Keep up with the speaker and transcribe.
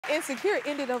Insecure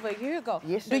ended over a year ago.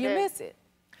 Yes, Do you miss it?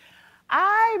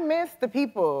 I miss the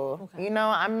people. Okay. You know,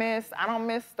 I don't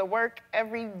miss the work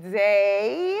every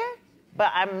day,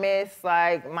 but I miss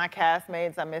like my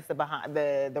castmates. I miss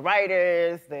the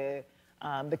writers,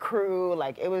 the crew.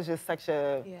 Like it was just such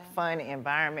a fun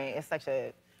environment. It's such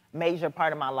a major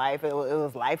part of my life. It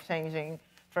was life-changing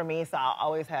for me, so I'll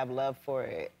always have love for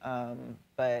it.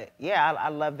 But yeah, I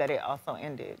love that it also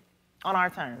ended on our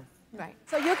terms. Right.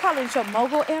 So you're calling it your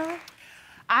mogul era?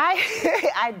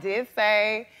 I did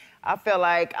say I feel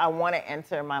like I want to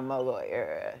enter my mogul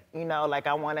era. You know, like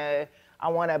I want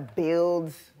to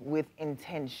build with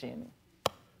intention.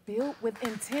 Build with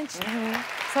intention.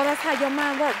 So that's how your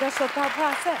mind works. That's your thought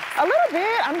process. A little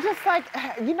bit. I'm just like,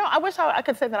 you know, I wish I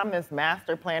could say that I'm this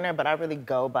master planner, but I really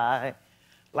go by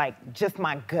like just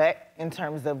my gut in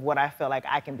terms of what I feel like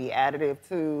I can be additive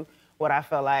to, what I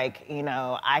feel like, you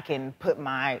know, I can put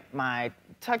my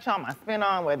touch on, my spin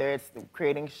on, whether it's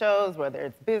creating shows, whether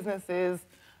it's businesses,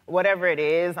 whatever it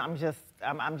is. I'm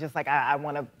just like, I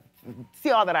want to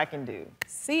see all that I can do.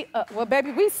 See, well,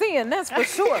 baby, we seeing this for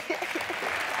sure.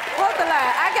 Hold the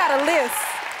line. I got a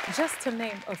list, just to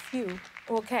name a few.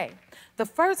 Okay. The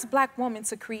first Black woman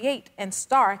to create and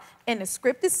star in a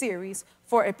scripted series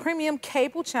for a premium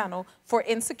cable channel for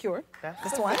Insecure.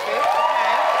 That's one.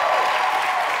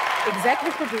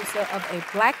 Executive producer of a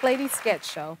Black lady sketch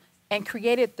show and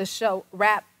created the show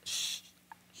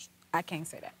I can't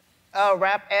say that.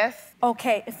 Rap S.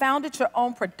 Okay, founded your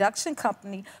own production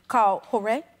company called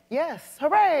Hooray? Yes,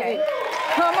 hooray. Okay.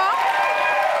 Come on.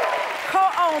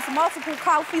 Co-owns multiple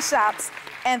coffee shops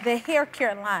and the hair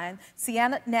care line,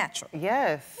 Sienna Natural.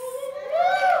 Yes.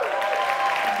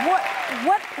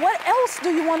 What else do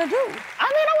you want to do? I mean,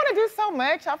 I want to do so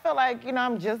much. I feel like, you know,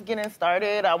 I'm just getting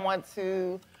started. I want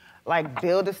to, like,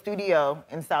 build a studio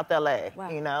in South LA. Wow.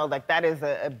 You know, like, that is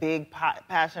a big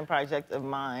passion project of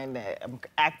mine that I'm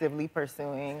actively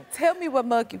pursuing. Tell me what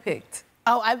mug you picked.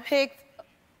 Oh, I picked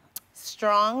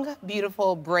strong,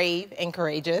 beautiful, brave, and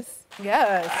courageous.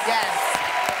 Yes. Yes.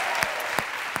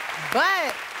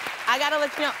 But I gotta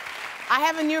let you know, I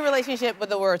have a new relationship with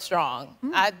the word strong.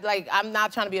 I'm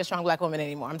not trying to be a strong Black woman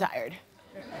anymore. I'm tired.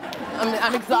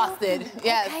 I'm exhausted.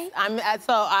 Yes. Okay.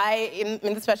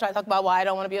 In the special, I talk about why I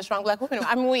don't want to be a strong Black woman.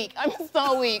 I'm weak. I'm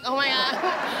so weak. Oh my God.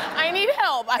 I need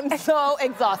help. I'm so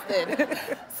exhausted.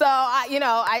 So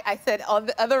I said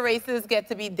other races get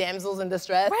to be damsels in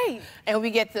distress. Right. And we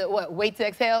get to wait to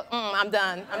exhale. I'm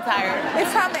done. I'm tired.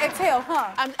 It's time to exhale,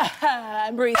 huh?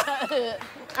 I'm breathing.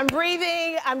 I'm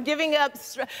breathing. I'm giving up.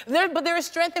 But there is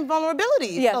strength and vulnerability.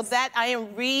 Yes. So that I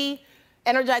am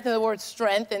energizing the word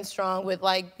strength and strong with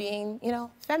like being, you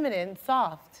know, feminine,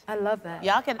 soft. I love that.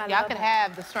 Y'all can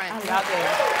have the strength. Y'all do.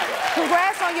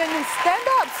 Congrats on your new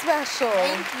stand-up special.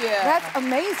 Thank you. That's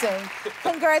amazing.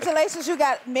 Congratulations, you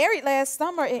got married last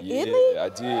summer in Italy. Yeah, I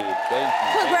did. Thank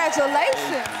you.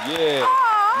 Congratulations. Thank you. Yeah.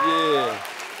 Aww.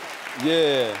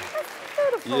 Yeah.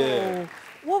 That's beautiful. Yeah.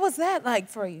 What was that like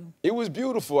for you? It was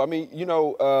beautiful. I mean, you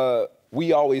know,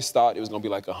 we always thought it was gonna be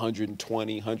like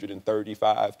 120,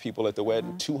 135 people at the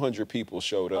wedding. 200 people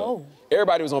showed up. Oh.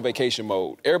 Everybody was on vacation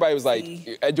mode. Everybody was like,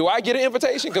 do I get an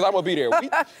invitation? Because I'm gonna be there.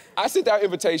 I sent out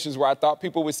invitations where I thought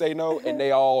people would say no, and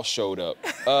they all showed up.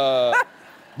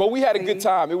 But we had a good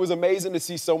time. It was amazing to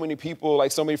see so many people,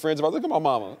 like so many friends of ours. Look at my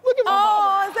mama. Look at my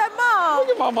mama. Oh, is that mom? Look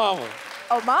at my mama.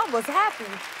 Oh, mom was happy.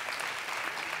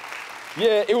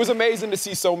 Yeah, it was amazing to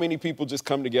see so many people just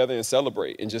come together and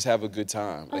celebrate and just have a good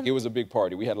time. Like, it was a big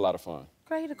party. We had a lot of fun.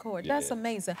 Great accord. Yeah. That's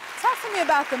amazing. Talk to me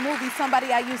about the movie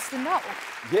Somebody I Used to Know.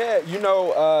 Yeah, you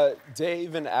know,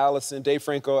 Dave and Allison, Dave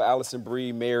Franco, Allison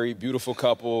Brie, married, beautiful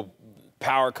couple,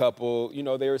 power couple. You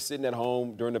know, they were sitting at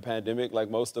home during the pandemic, like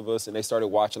most of us, and they started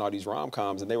watching all these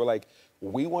rom-coms, and they were like,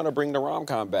 we want to bring the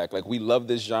rom-com back. Like, we love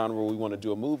this genre. We want to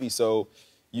do a movie. So,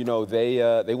 you know,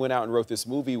 they went out and wrote this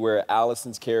movie where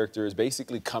Allison's character is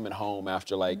basically coming home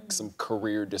after, like, some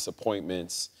career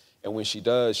disappointments. And when she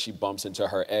does, she bumps into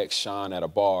her ex, Sean, at a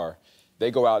bar.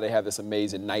 They go out, they have this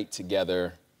amazing night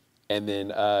together. And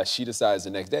then she decides the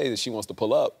next day that she wants to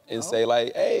pull up and say,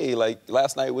 like, hey, like,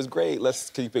 last night was great. Let's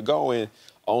keep it going.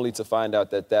 Only to find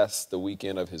out that that's the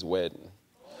weekend of his wedding.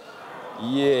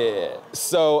 Yeah.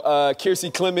 So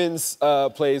Kiersey Clemens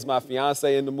plays my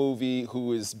fiance in the movie,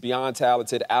 who is beyond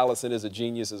talented. Allison is a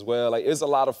genius as well. Like, it's a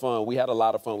lot of fun. We had a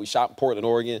lot of fun. We shot in Portland,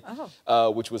 Oregon,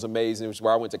 which was amazing. Which is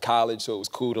where I went to college, so it was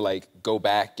cool to like go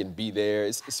back and be there.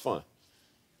 It's fun.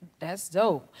 That's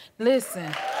dope.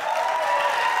 Listen.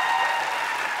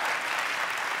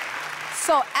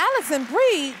 So Allison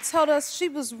Brie told us she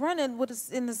was running with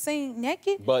us in the scene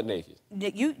naked. Butt naked.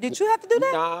 Did you have to do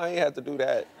that? Nah, I ain't have to do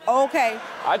that. Okay.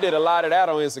 I did a lot of that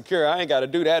on Insecure. I ain't got to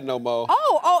do that no more.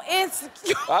 Oh,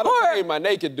 Insecure. I don't pay my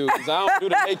naked dudes. I don't do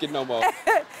the naked no more.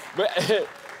 But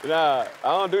nah, I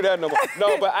don't do that no more.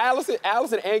 No, but Allison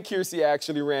and Kiersey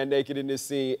actually ran naked in this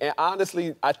scene. And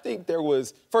honestly, I think there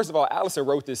was, first of all, Allison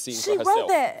wrote this scene for herself. She wrote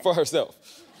that. For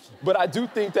herself. But I do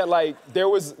think that, like, there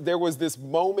was this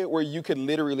moment where you could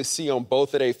literally see on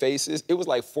both of their faces, it was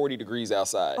like 40 degrees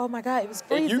outside. Oh my God, it was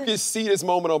freezing. And you could see this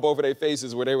moment on both of their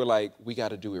faces where they were like, we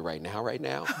gotta do it right now.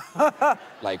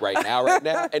 Like right now.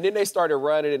 And then they started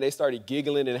running and they started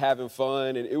giggling and having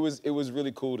fun, and it was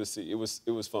really cool to see. It was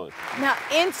fun. Now,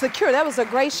 Insecure, that was a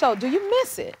great show. Do you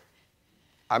miss it?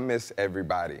 I miss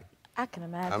everybody. I can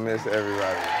imagine. I miss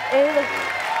everybody.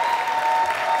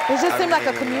 It just seemed like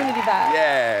a community vibe.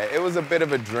 Yeah, it was a bit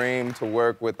of a dream to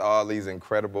work with all these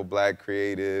incredible Black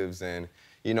creatives, and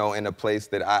you know, in a place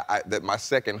that that my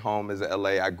second home is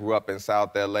LA. I grew up in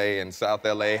South LA, and South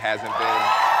LA hasn't been,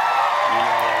 you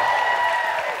know.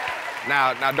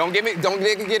 Now don't get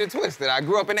it twisted. I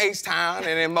grew up in H-Town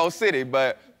and in Mo City,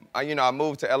 but you know, I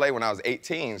moved to LA when I was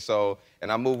 18, and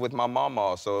I moved with my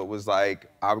mama, so it was like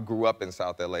I grew up in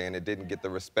South LA, and it didn't get the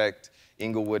respect.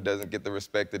 Inglewood doesn't get the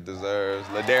respect it deserves.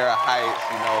 Ladera Heights,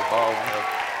 you know, Baldwin.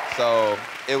 So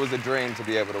it was a dream to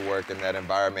be able to work in that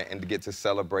environment and to get to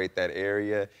celebrate that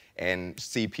area and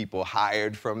see people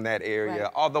hired from that area.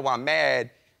 Right. Although I'm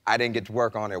mad, I didn't get to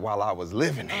work on it while I was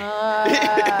living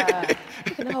there.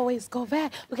 You can always go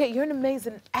back. Okay, you're an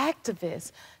amazing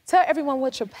activist. Tell everyone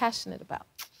what you're passionate about.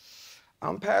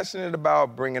 I'm passionate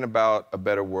about bringing about a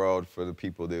better world for the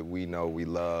people that we know we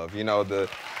love. You know,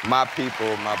 my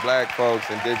people, my Black folks,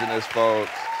 indigenous folks.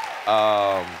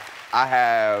 I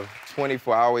have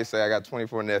 24, I always say I got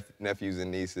 24 nephews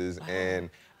and nieces, and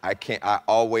I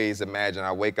always imagine,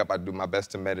 I wake up, I do my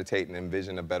best to meditate and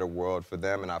envision a better world for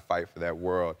them, and I fight for that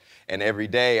world. And every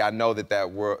day I know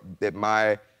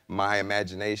that my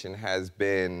imagination has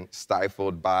been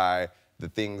stifled by the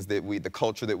things that the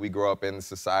culture that we grow up in,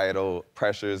 societal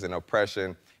pressures and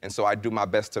oppression. And so I do my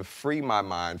best to free my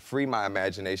mind, free my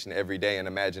imagination every day and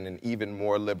imagine an even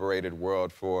more liberated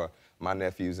world for my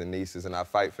nephews and nieces. And I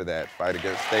fight for that, fight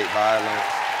against state violence,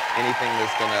 anything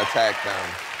that's gonna attack them.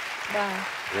 Wow.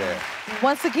 Yeah.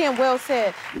 Once again, well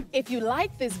said. If you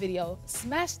like this video,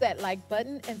 smash that like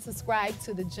button and subscribe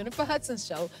to the Jennifer Hudson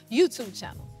Show YouTube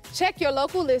channel. Check your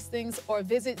local listings or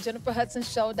visit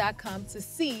jenniferhudsonshow.com to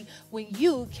see when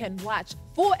you can watch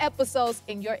full episodes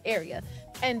in your area.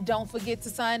 And don't forget to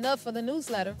sign up for the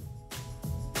newsletter.